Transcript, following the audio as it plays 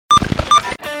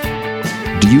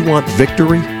you want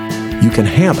victory? You can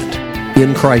have it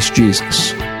in Christ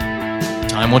Jesus.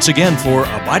 Time once again for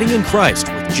Abiding in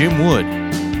Christ with Jim Wood.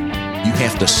 You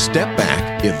have to step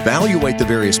back, evaluate the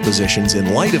various positions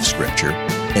in light of Scripture,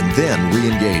 and then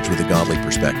re-engage with a godly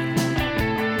perspective.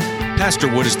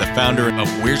 Pastor Wood is the founder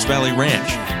of Wears Valley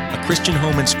Ranch, a Christian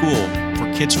home and school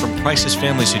for kids from crisis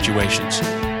family situations.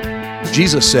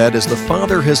 Jesus said, "As the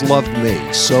Father has loved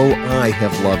me, so I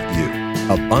have loved you.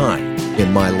 Abide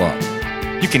in my love."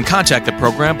 You can contact the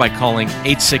program by calling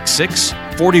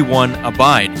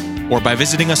 866-41-ABIDE or by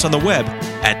visiting us on the web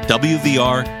at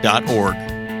wvr.org.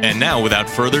 And now, without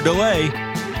further delay,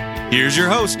 here's your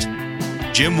host,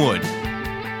 Jim Wood.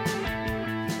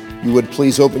 You would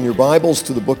please open your Bibles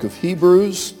to the book of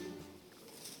Hebrews.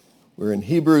 We're in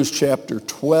Hebrews chapter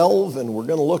 12, and we're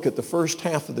going to look at the first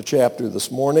half of the chapter this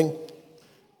morning,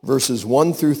 verses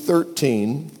 1 through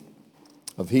 13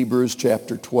 of Hebrews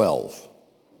chapter 12.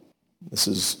 This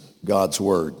is God's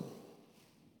Word.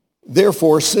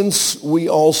 "Therefore, since we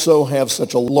also have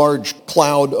such a large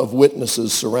cloud of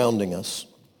witnesses surrounding us,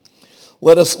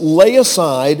 let us lay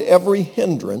aside every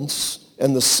hindrance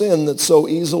and the sin that so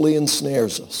easily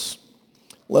ensnares us.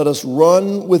 Let us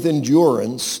run with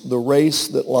endurance the race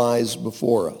that lies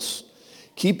before us,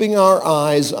 keeping our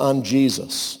eyes on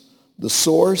Jesus, the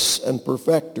source and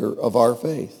perfecter of our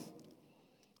faith.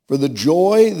 For the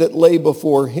joy that lay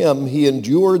before him, he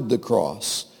endured the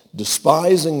cross,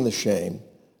 despising the shame,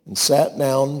 and sat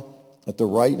down at the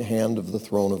right hand of the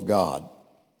throne of God.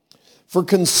 For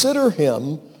consider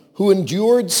him who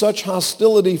endured such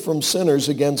hostility from sinners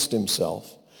against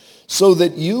himself, so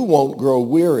that you won't grow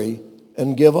weary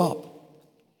and give up.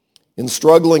 In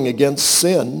struggling against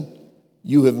sin,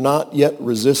 you have not yet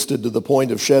resisted to the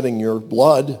point of shedding your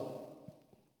blood,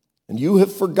 and you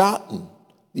have forgotten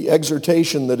the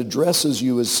exhortation that addresses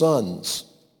you as sons.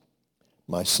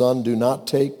 My son, do not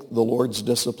take the Lord's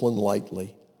discipline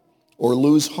lightly, or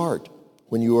lose heart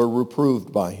when you are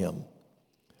reproved by him.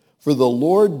 For the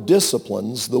Lord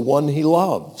disciplines the one he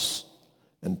loves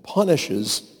and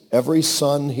punishes every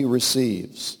son he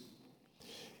receives.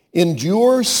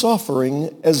 Endure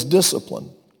suffering as discipline.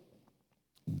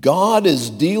 God is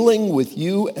dealing with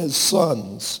you as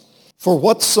sons. For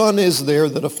what son is there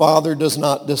that a father does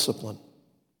not discipline?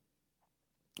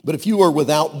 But if you are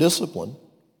without discipline,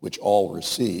 which all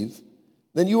receive,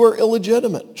 then you are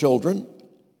illegitimate children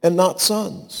and not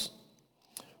sons.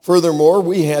 Furthermore,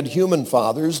 we had human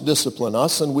fathers discipline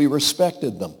us, and we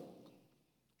respected them.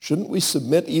 Shouldn't we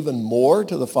submit even more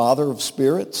to the Father of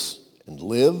spirits and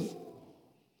live?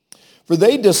 For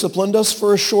they disciplined us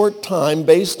for a short time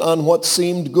based on what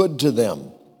seemed good to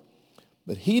them.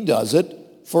 But he does it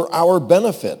for our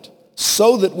benefit,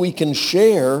 so that we can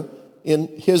share in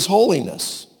his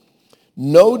holiness.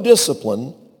 No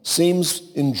discipline seems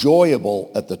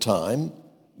enjoyable at the time,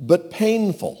 but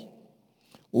painful.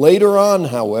 Later on,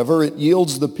 however, it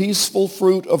yields the peaceful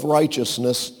fruit of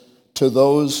righteousness to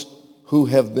those who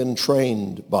have been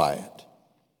trained by it.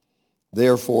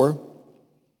 Therefore,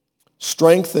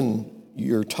 strengthen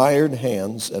your tired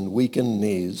hands and weakened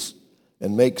knees,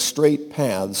 and make straight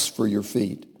paths for your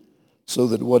feet, so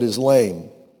that what is lame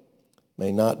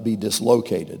may not be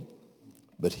dislocated,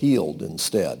 but healed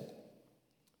instead.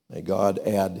 May God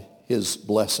add his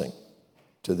blessing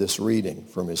to this reading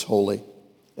from his holy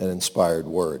and inspired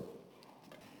word.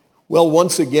 Well,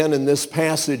 once again in this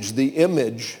passage, the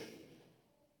image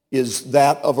is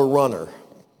that of a runner,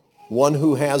 one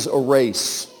who has a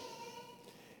race.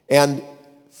 And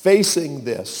facing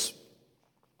this,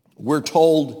 we're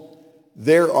told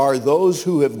there are those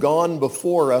who have gone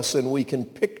before us, and we can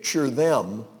picture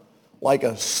them like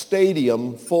a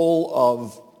stadium full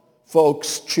of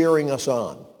folks cheering us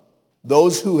on.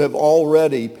 Those who have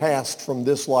already passed from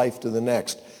this life to the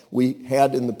next. We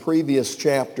had in the previous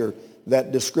chapter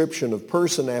that description of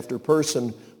person after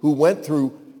person who went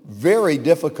through very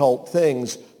difficult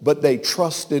things, but they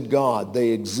trusted God. They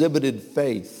exhibited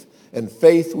faith, and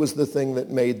faith was the thing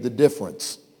that made the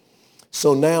difference.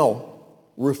 So now,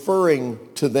 referring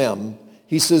to them,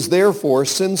 he says, therefore,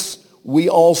 since we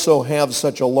also have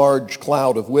such a large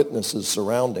cloud of witnesses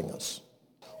surrounding us,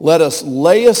 let us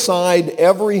lay aside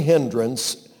every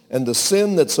hindrance and the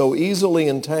sin that so easily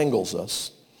entangles us.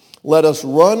 Let us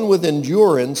run with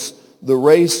endurance the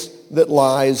race that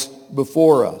lies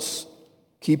before us,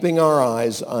 keeping our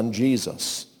eyes on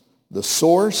Jesus, the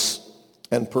source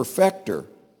and perfecter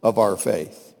of our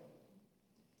faith.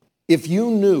 If you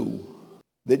knew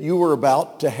that you were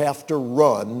about to have to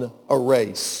run a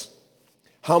race,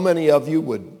 how many of you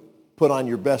would put on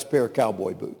your best pair of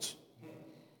cowboy boots?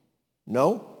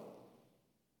 No?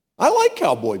 I like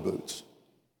cowboy boots.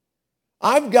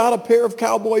 I've got a pair of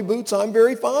cowboy boots I'm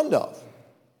very fond of,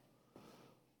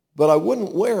 but I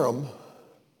wouldn't wear them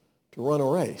to run a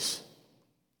race.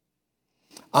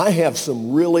 I have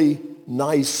some really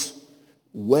nice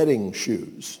wedding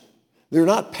shoes. They're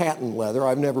not patent leather.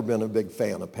 I've never been a big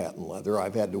fan of patent leather.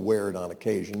 I've had to wear it on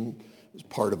occasion as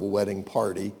part of a wedding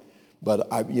party, but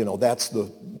that's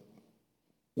the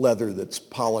leather that's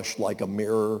polished like a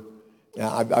mirror.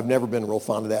 I've never been real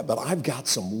fond of that, but I've got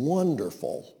some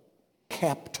wonderful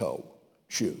cap-toe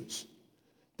shoes.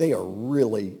 They are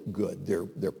really good.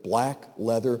 They're black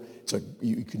leather.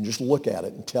 You can just look at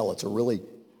it and tell it's a really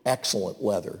excellent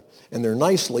leather. And they're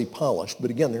nicely polished,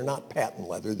 but again, they're not patent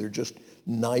leather. They're just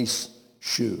nice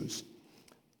shoes.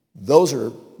 Those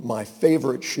are my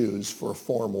favorite shoes for a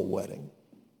formal wedding.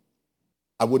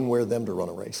 I wouldn't wear them to run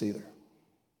a race either.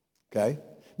 Okay?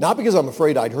 Not because I'm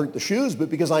afraid I'd hurt the shoes,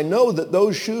 but because I know that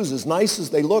those shoes, as nice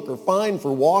as they look, are fine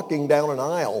for walking down an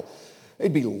aisle.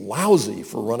 They'd be lousy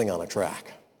for running on a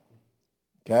track.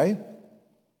 Okay?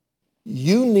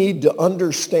 You need to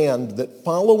understand that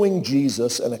following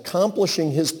Jesus and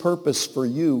accomplishing his purpose for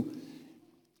you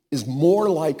is more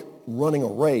like running a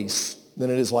race than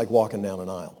it is like walking down an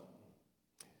aisle.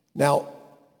 Now,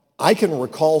 I can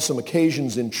recall some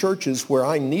occasions in churches where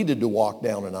I needed to walk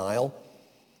down an aisle,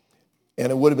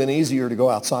 and it would have been easier to go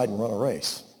outside and run a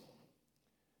race.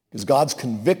 Because God's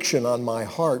conviction on my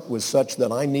heart was such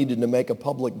that I needed to make a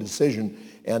public decision,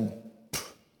 and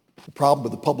the problem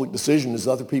with the public decision is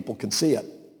other people can see it.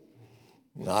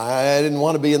 I didn't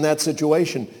want to be in that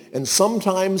situation. And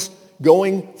sometimes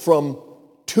going from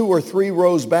 2 or 3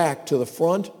 rows back to the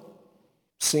front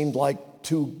seemed like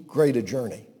too great a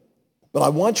journey. But I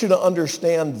want you to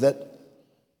understand that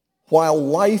while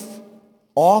life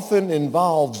often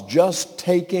involves just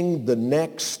taking the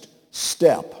next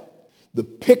step, the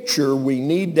picture we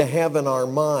need to have in our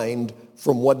mind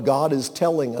from what God is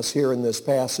telling us here in this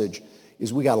passage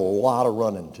is we got a lot of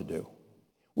running to do.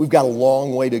 We've got a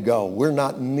long way to go. We're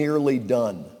not nearly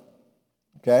done.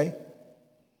 Okay?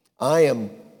 I am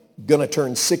going to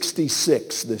turn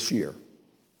 66 this year.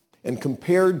 And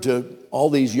compared to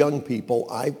all these young people,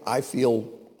 I feel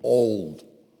old.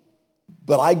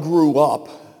 But I grew up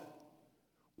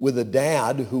with a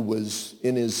dad who was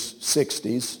in his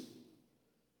 60s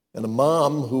and a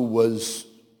mom who was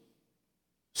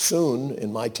soon,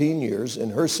 in my teen years, in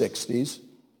her 60s.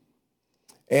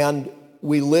 And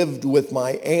we lived with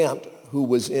my aunt who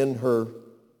was in her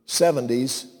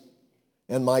 70s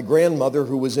and my grandmother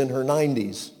who was in her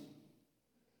 90s.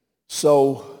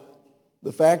 So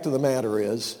the fact of the matter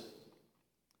is,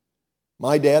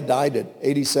 my dad died at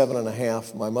 87 and a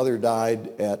half. My mother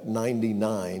died at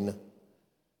 99.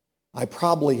 I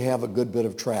probably have a good bit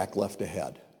of track left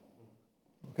ahead.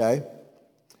 Okay?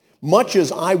 Much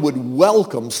as I would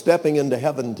welcome stepping into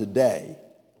heaven today,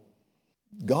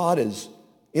 God has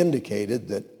indicated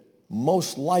that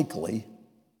most likely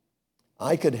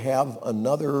I could have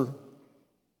another,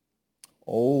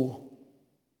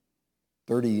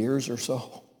 30 years or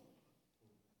so.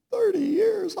 30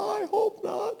 years, I hope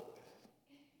not.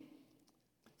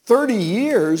 30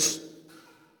 years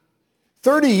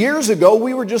ago,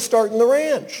 we were just starting the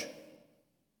ranch.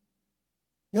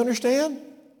 You understand?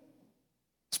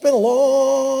 It's been a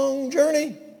long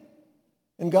journey.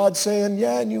 And God's saying,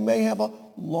 yeah, and you may have a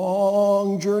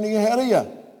long journey ahead of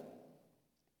you.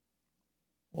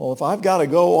 Well, if I've got to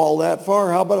go all that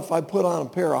far, how about if I put on a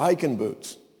pair of hiking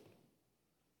boots?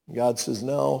 And God says,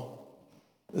 no,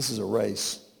 this is a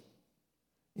race.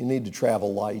 You need to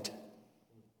travel light.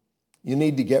 You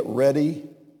need to get ready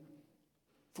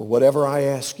for whatever I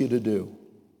ask you to do.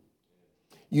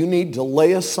 You need to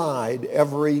lay aside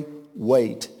every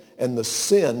weight and the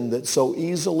sin that so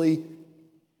easily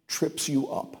trips you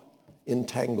up,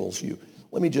 entangles you.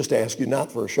 Let me just ask you,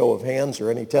 not for a show of hands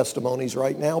or any testimonies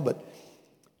right now, but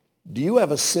do you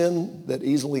have a sin that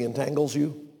easily entangles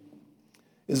you?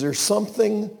 Is there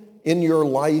something in your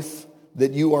life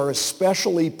that you are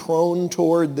especially prone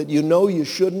toward that you know you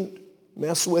shouldn't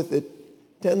mess with?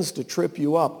 It tends to trip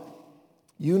you up.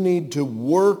 You need to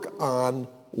work on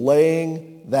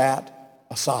laying that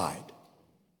aside.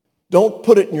 Don't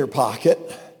put it in your pocket.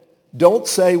 Don't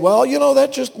say, well,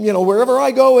 that just, wherever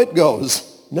I go, it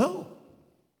goes. No.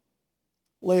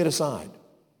 Lay it aside.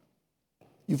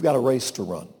 You've got a race to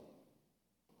run.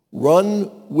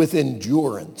 Run with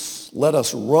endurance. Let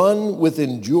us run with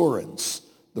endurance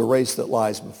the race that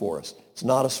lies before us. It's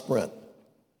not a sprint.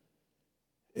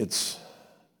 It's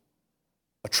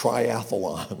a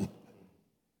triathlon.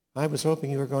 I was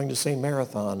hoping you were going to say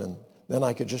marathon, and then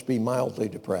I could just be mildly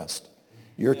depressed.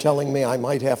 You're telling me I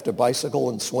might have to bicycle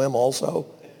and swim also?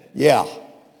 Yeah.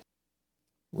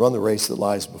 run the race that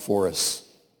lies before us,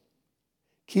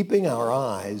 keeping our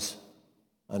eyes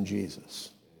on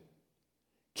Jesus.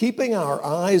 Keeping our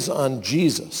eyes on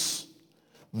Jesus,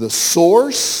 the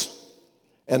source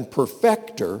and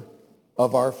perfecter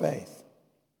of our faith.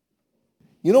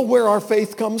 You know where our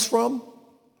faith comes from?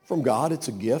 From God. It's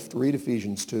a gift. Read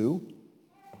Ephesians 2.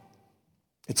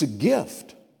 It's a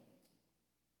gift.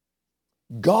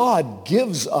 God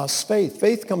gives us faith.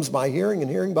 Faith comes by hearing,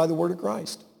 and hearing by the word of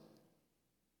Christ.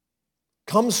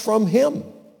 Comes from him.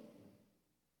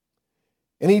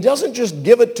 And he doesn't just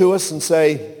give it to us and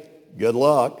say, good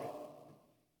luck.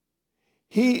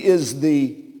 He is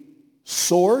the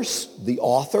source, the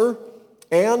author,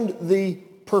 and the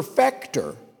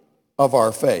perfecter of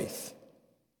our faith.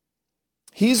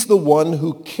 He's the one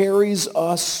who carries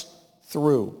us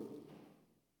through.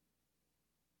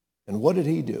 And what did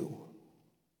he do?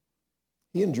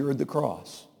 He endured the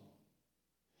cross.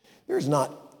 There's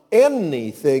not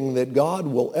anything that God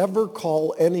will ever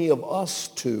call any of us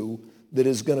to that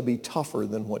is going to be tougher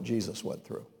than what Jesus went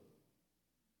through.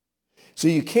 So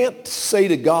you can't say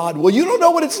to God, well, you don't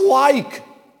know what it's like.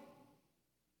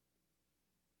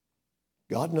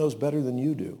 God knows better than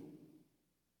you do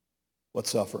what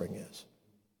suffering is.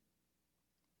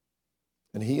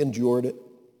 And he endured it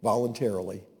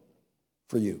voluntarily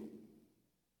for you.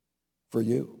 For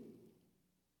you.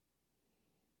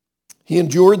 He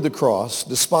endured the cross,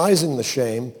 despising the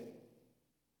shame,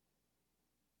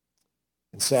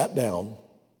 and sat down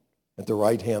at the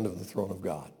right hand of the throne of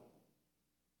God.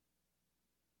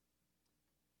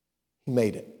 He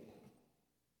made it.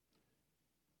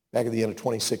 Back at the end of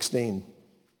 2016,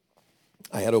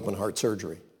 I had open heart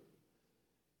surgery.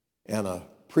 And a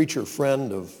preacher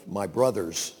friend of my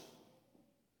brother's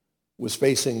was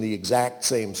facing the exact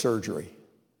same surgery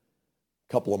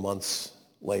a couple of months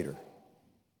later.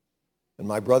 And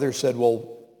my brother said,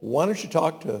 well, why don't you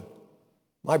talk to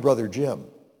my brother Jim?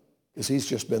 Because he's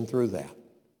just been through that.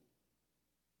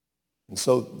 And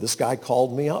so this guy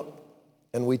called me up,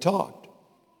 and we talked.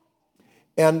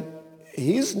 And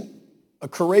he's a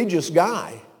courageous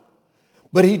guy,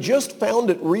 but he just found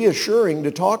it reassuring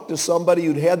to talk to somebody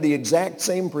who'd had the exact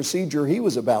same procedure he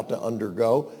was about to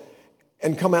undergo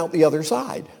and come out the other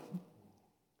side.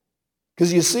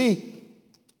 Because you see,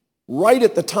 right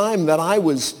at the time that I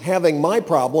was having my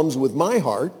problems with my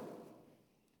heart,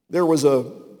 there was a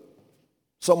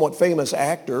somewhat famous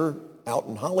actor out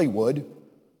in Hollywood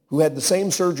who had the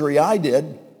same surgery I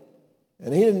did,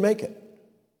 and he didn't make it.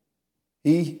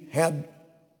 He had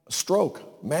a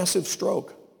stroke, massive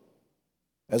stroke,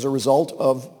 as a result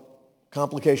of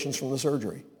complications from the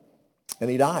surgery, and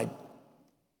he died.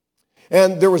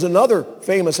 And there was another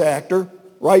famous actor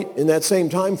right in that same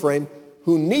time frame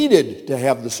who needed to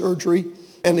have the surgery,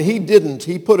 and he didn't.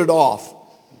 He put it off,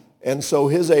 and so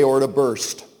his aorta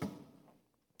burst,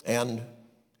 and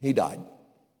he died.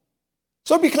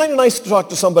 So it'd be kind of nice to talk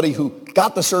to somebody who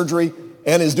got the surgery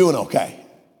and is doing okay.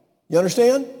 You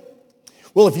understand?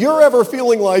 Well, if you're ever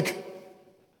feeling like,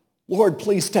 Lord,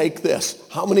 please take this.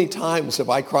 How many times have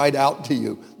I cried out to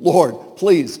you, Lord,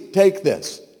 please take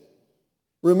this?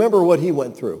 Remember what he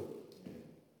went through.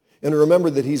 And remember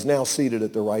that he's now seated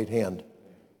at the right hand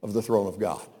of the throne of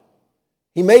God.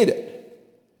 He made it.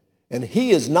 And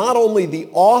he is not only the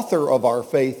author of our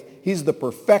faith, he's the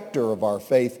perfecter of our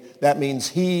faith. That means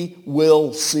he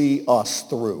will see us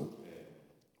through.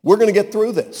 We're going to get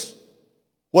through this.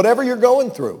 Whatever you're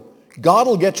going through, God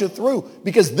will get you through,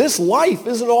 because this life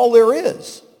isn't all there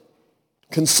is.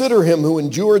 Consider him who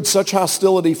endured such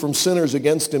hostility from sinners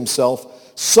against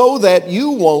himself, so that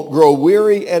you won't grow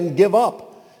weary and give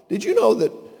up. Did you know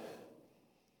that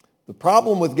the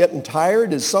problem with getting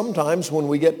tired is sometimes when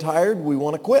we get tired, we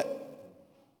want to quit,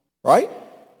 right?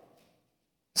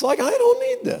 It's like, I don't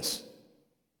need this.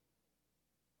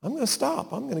 I'm going to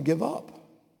stop. I'm going to give up.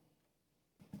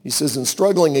 He says, in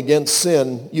struggling against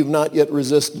sin, you've not yet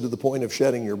resisted to the point of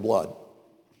shedding your blood.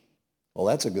 Well,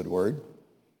 that's a good word.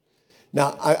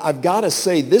 Now, I've got to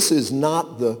say, this is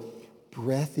not the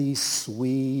breathy,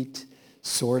 sweet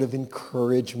sort of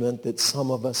encouragement that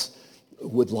some of us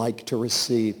would like to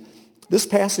receive. This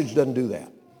passage doesn't do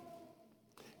that.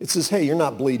 It says, hey, you're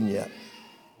not bleeding yet.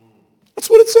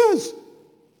 That's what it says.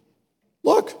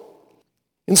 Look,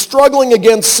 in struggling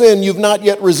against sin, you've not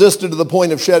yet resisted to the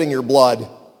point of shedding your blood.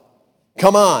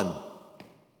 Come on.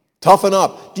 Toughen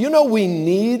up. Do you know we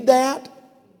need that?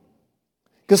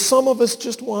 Because some of us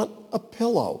just want a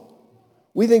pillow.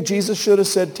 We think Jesus should have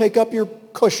said, take up your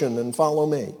cushion and follow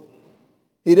me.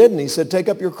 He didn't. He said, take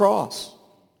up your cross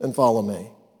and follow me.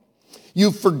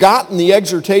 You've forgotten the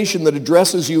exhortation that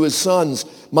addresses you as sons.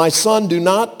 My son, do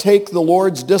not take the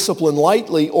Lord's discipline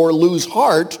lightly or lose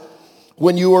heart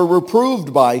when you are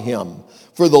reproved by him.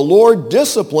 For the Lord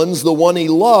disciplines the one he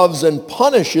loves and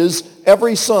punishes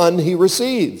every son he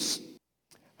receives.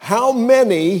 How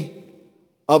many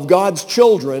of God's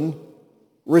children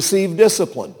receive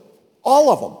discipline?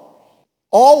 All of them.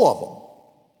 All of them.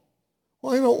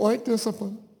 Well, I don't like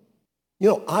discipline. You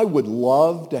know, I would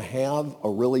love to have a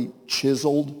really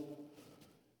chiseled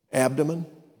abdomen.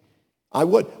 I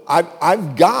would.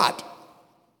 I've got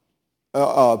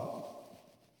a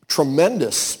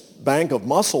tremendous bank of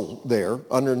muscle there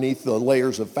underneath the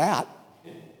layers of fat.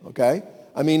 Okay?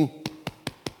 I mean,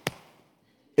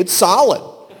 it's solid.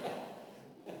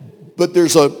 But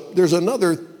there's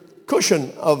another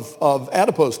cushion of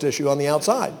adipose tissue on the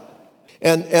outside.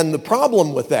 And the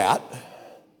problem with that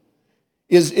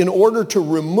is in order to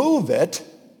remove it,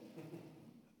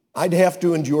 I'd have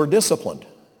to endure discipline.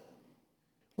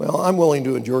 Well, I'm willing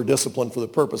to endure discipline for the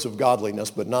purpose of godliness,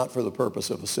 but not for the purpose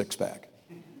of a six-pack.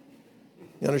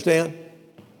 You understand?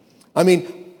 I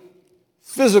mean,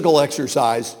 physical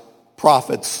exercise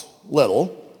profits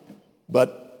little,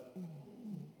 but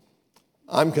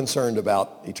I'm concerned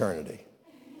about eternity.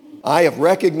 I have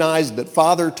recognized that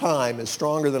Father Time is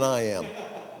stronger than I am.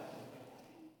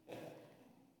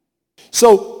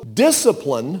 So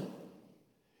discipline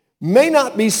may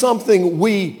not be something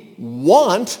we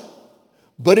want,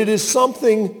 but it is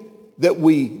something that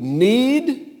we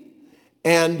need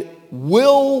and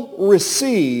will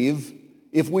receive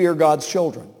if we are God's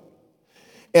children.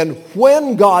 And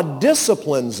when God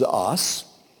disciplines us,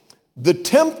 the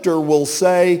tempter will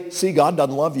say, see, God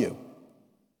doesn't love you.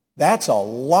 That's a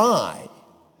lie.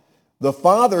 The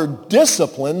Father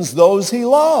disciplines those he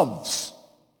loves.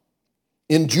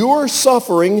 Endure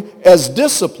suffering as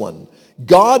discipline.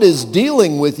 God is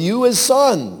dealing with you as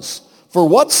sons. For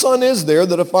what son is there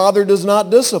that a father does not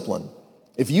discipline?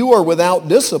 If you are without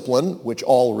discipline, which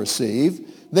all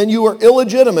receive, then you are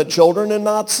illegitimate children and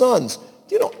not sons.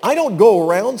 You know, I don't go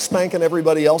around spanking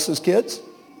everybody else's kids.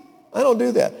 I don't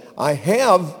do that. I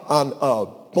have on a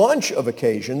bunch of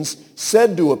occasions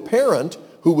said to a parent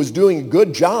who was doing a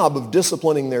good job of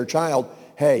disciplining their child,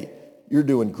 hey, you're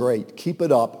doing great. Keep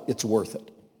it up. It's worth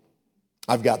it.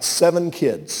 I've got 7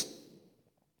 kids.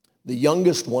 The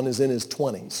youngest one is in his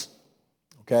 20s.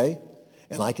 Okay?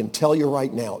 And I can tell you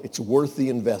right now, it's worth the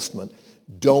investment.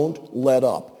 Don't let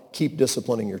up. Keep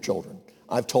disciplining your children.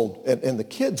 I've told, and the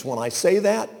kids, when I say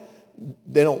that,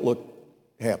 they don't look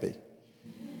happy.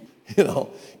 You know,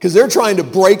 because they're trying to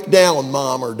break down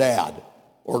mom or dad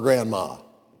or grandma.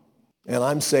 And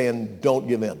I'm saying, don't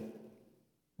give in.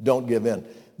 Don't give in.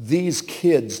 These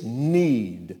kids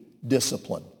need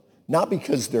discipline. Not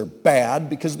because they're bad,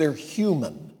 because they're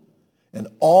human. And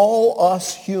all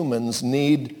us humans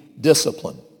need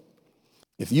discipline.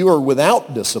 If you are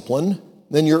without discipline,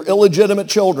 then you're illegitimate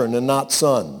children and not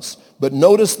sons. But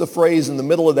notice the phrase in the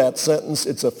middle of that sentence.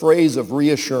 It's a phrase of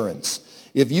reassurance.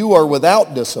 If you are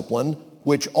without discipline,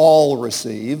 which all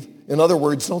receive, in other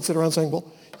words, don't sit around saying, well,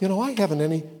 you know, I haven't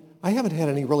had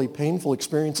any really painful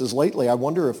experiences lately. I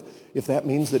wonder if that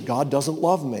means that God doesn't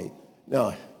love me.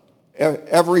 No,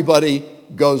 everybody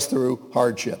goes through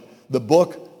hardship. The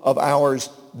book of ours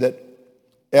that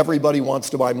everybody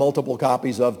wants to buy multiple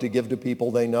copies of to give to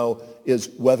people they know is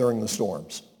Weathering the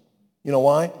Storms. You know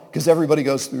why? Because everybody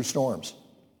goes through storms.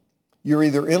 You're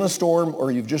either in a storm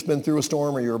or you've just been through a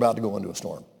storm or you're about to go into a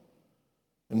storm.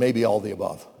 And maybe all the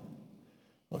above.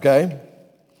 Okay?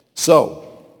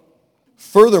 So,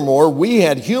 furthermore, we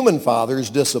had human fathers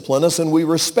discipline us and we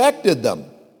respected them.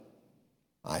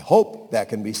 I hope that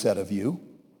can be said of you.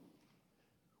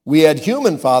 We had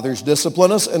human fathers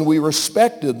discipline us and we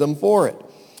respected them for it.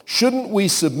 Shouldn't we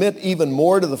submit even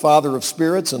more to the Father of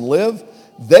spirits and live?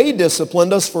 They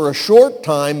disciplined us for a short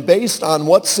time based on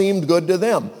what seemed good to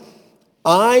them.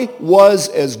 I was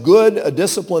as good a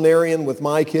disciplinarian with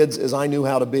my kids as I knew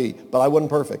how to be, but I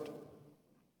wasn't perfect.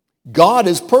 God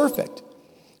is perfect.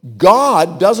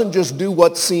 God doesn't just do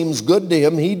what seems good to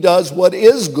him. He does what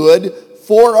is good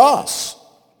for us.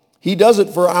 He does it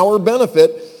for our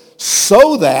benefit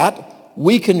so that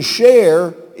we can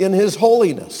share in his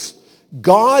holiness.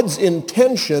 God's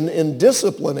intention in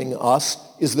disciplining us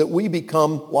is that we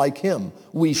become like him.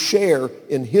 We share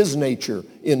in his nature,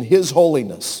 in his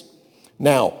holiness.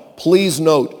 Now, please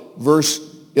note verse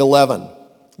 11.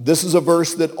 This is a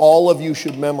verse that all of you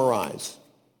should memorize.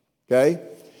 Okay?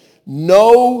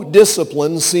 No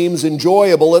discipline seems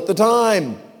enjoyable at the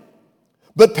time,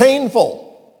 but painful.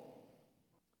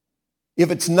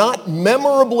 If it's not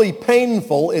memorably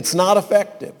painful, it's not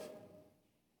effective.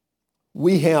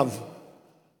 We have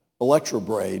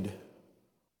electrobraid,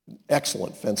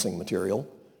 excellent fencing material,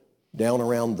 down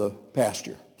around the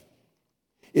pasture.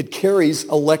 It carries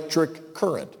electric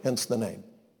current, hence the name.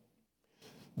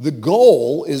 The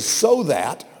goal is so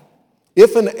that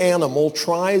if an animal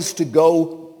tries to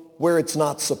go where it's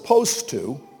not supposed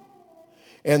to,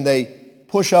 and they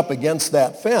push up against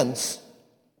that fence,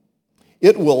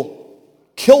 it will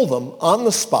kill them on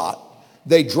the spot.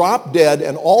 They drop dead,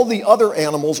 and all the other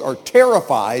animals are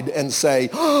terrified and say,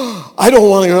 "Oh, I don't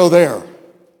want to go there."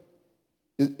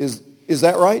 Is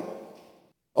that right?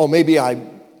 Oh, maybe I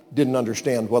didn't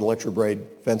understand what electrobraid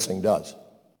fencing does.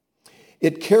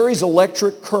 It carries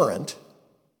electric current,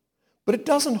 but it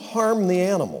doesn't harm the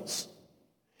animals.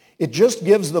 It just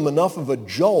gives them enough of a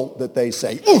jolt that they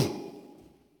say,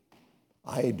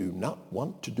 "I do not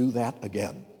want to do that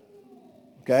again."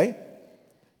 Okay?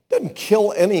 It doesn't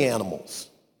kill any animals.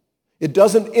 It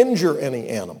doesn't injure any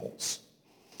animals.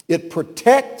 It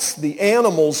protects the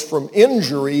animals from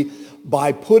injury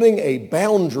by putting a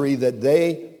boundary that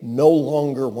they no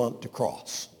longer want to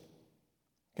cross.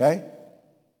 Okay?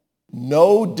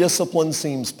 No discipline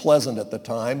seems pleasant at the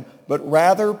time, but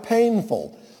rather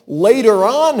painful. Later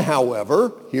on,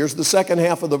 however, here's the second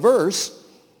half of the verse,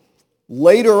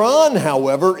 later on,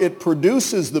 however, it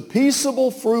produces the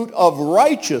peaceable fruit of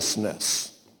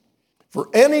righteousness for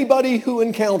anybody who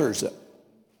encounters it.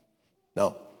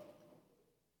 No.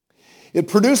 It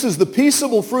produces the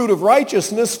peaceable fruit of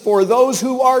righteousness for those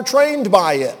who are trained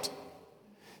by it.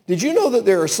 Did you know that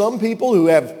there are some people who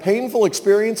have painful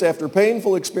experience after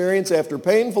painful experience after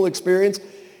painful experience,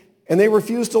 and they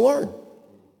refuse to learn?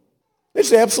 They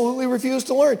just absolutely refuse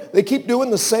to learn. They keep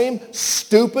doing the same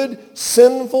stupid,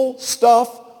 sinful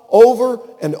stuff over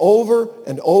and over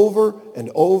and over and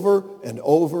over and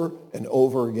over and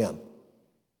over again.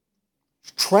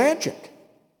 It's tragic.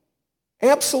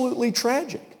 Absolutely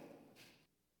tragic.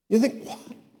 You think, what?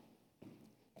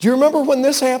 Do you remember when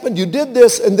this happened? You did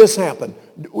this and this happened.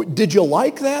 Did you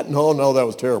like that? No, that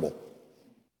was terrible.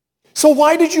 So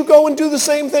why did you go and do the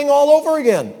same thing all over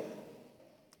again?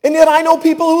 And yet I know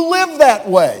people who live that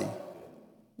way.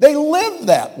 They live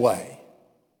that way.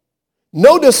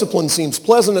 No discipline seems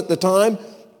pleasant at the time,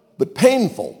 but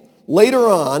painful. Later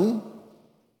on,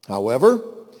 however,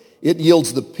 it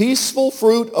yields the peaceful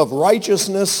fruit of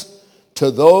righteousness to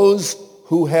those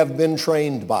who have been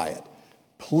trained by it.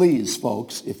 Please,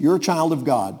 folks, if you're a child of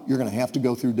God, you're going to have to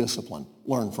go through discipline.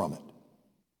 Learn from it.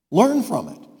 Learn from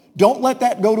it. Don't let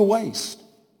that go to waste.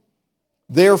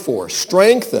 Therefore,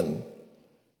 strengthen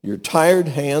your tired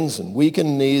hands and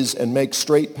weakened knees, and make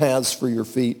straight paths for your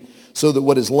feet, so that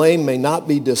what is lame may not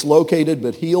be dislocated,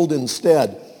 but healed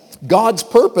instead. God's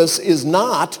purpose is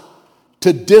not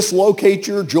to dislocate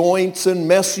your joints and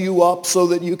mess you up so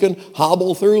that you can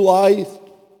hobble through life.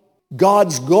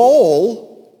 God's goal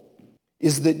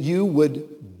is that you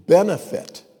would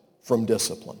benefit from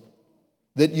discipline,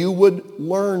 that you would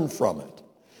learn from it,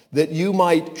 that you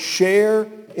might share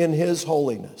in his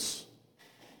holiness.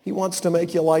 He wants to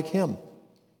make you like him.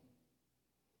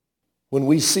 When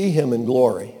we see him in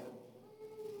glory,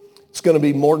 it's going to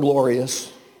be more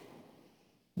glorious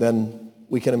than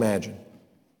we can imagine.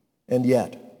 And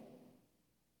yet,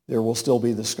 there will still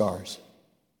be the scars.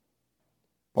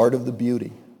 Part of the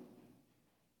beauty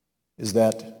is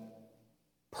that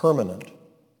permanent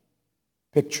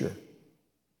picture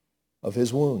of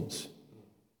his wounds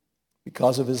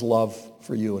because of his love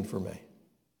for you and for me.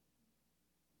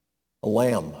 A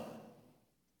lamb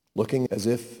looking as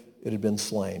if it had been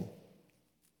slain,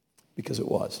 because it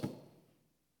was.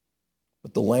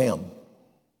 But the Lamb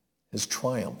has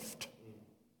triumphed.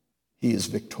 He is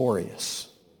victorious.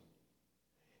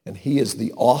 And he is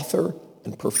the author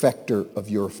and perfecter of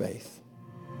your faith.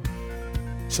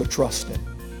 So trust him.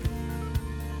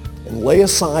 And lay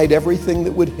aside everything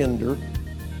that would hinder.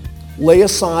 Lay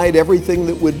aside everything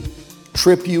that would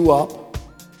trip you up,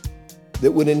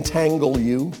 that would entangle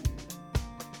you,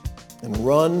 and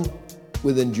run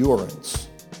with endurance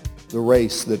the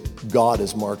race that God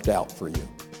has marked out for you.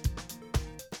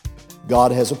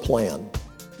 God has a plan.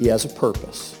 He has a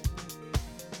purpose.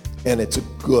 And it's a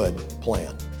good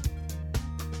plan.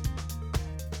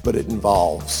 But it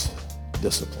involves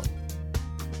discipline.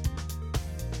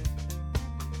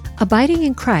 Abiding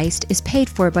in Christ is paid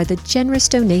for by the generous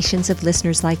donations of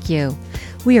listeners like you.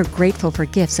 We are grateful for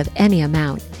gifts of any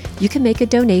amount. You can make a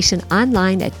donation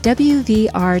online at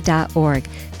wvr.org.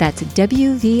 That's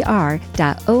wvr.org.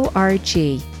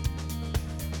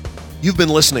 You've been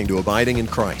listening to Abiding in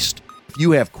Christ. If you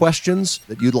have questions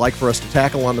that you'd like for us to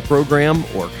tackle on the program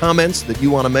or comments that you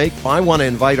want to make, I want to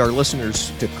invite our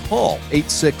listeners to call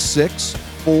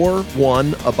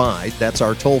 866-41-ABIDE. That's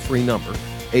our toll-free number.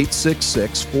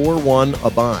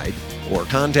 866-41-ABIDE or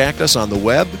contact us on the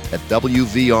web at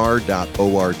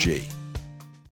wvr.org.